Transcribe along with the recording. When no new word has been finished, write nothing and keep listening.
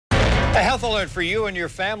A health alert for you and your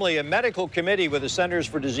family. A medical committee with the Centers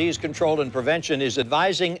for Disease Control and Prevention is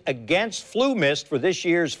advising against FluMist for this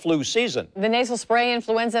year's flu season. The nasal spray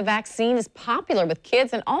influenza vaccine is popular with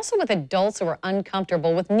kids and also with adults who are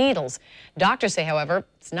uncomfortable with needles. Doctors say, however,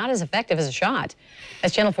 it's not as effective as a shot.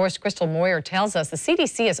 As Channel 4's Crystal Moyer tells us, the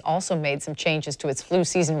CDC has also made some changes to its flu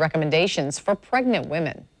season recommendations for pregnant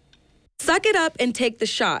women. Suck it up and take the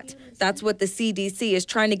shot. That's what the CDC is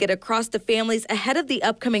trying to get across to families ahead of the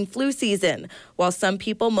upcoming flu season. While some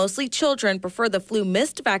people, mostly children, prefer the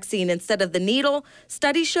FluMist vaccine instead of the needle,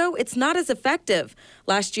 studies show it's not as effective.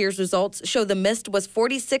 Last year's results show the mist was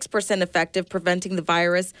 46% effective preventing the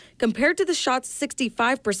virus compared to the shot's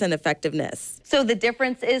 65% effectiveness. So the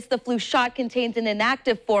difference is the flu shot contains an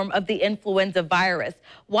inactive form of the influenza virus,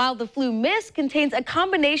 while the FluMist contains a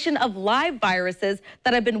combination of live viruses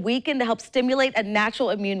that have been weakened to help stimulate a natural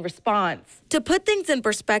immune response. To put things in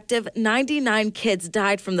perspective, 99 kids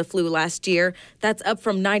died from the flu last year. That's up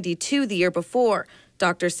from 92 the year before.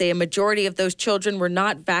 Doctors say a majority of those children were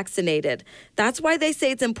not vaccinated. That's why they say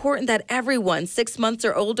it's important that everyone 6 months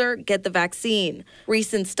or older get the vaccine.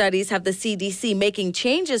 Recent studies have the CDC making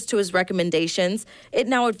changes to its recommendations. It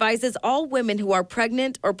now advises all women who are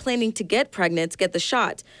pregnant or planning to get pregnant get the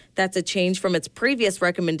shot. That's a change from its previous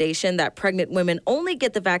recommendation that pregnant women only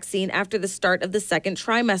get the vaccine after the start of the second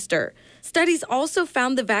trimester. Studies also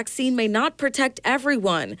found the vaccine may not protect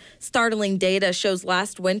everyone. Startling data shows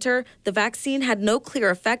last winter, the vaccine had no clear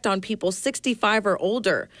effect on people 65 or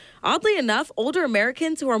older. Oddly enough, older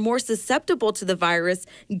Americans who are more susceptible to the virus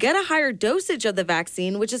get a higher dosage of the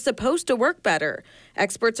vaccine, which is supposed to work better.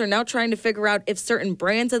 Experts are now trying to figure out if certain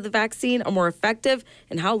brands of the vaccine are more effective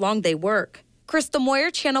and how long they work. Crystal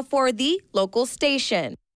Moyer, Channel 4, the local station.